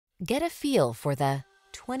Get a feel for the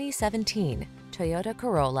 2017 Toyota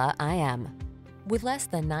Corolla IM. With less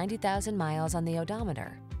than 90,000 miles on the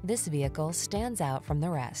odometer, this vehicle stands out from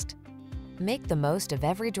the rest. Make the most of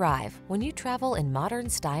every drive when you travel in modern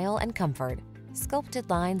style and comfort. Sculpted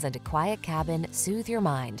lines and a quiet cabin soothe your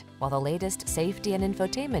mind, while the latest safety and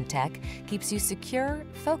infotainment tech keeps you secure,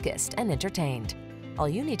 focused, and entertained. All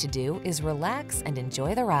you need to do is relax and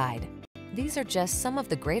enjoy the ride. These are just some of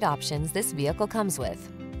the great options this vehicle comes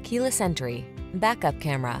with: keyless entry, backup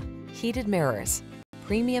camera, heated mirrors,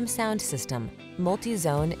 premium sound system,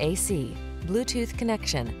 multi-zone AC, Bluetooth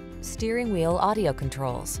connection, steering wheel audio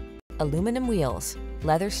controls, aluminum wheels,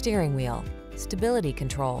 leather steering wheel, stability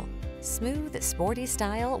control. Smooth, sporty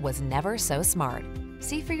style was never so smart.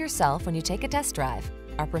 See for yourself when you take a test drive.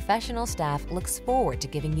 Our professional staff looks forward to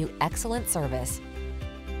giving you excellent service.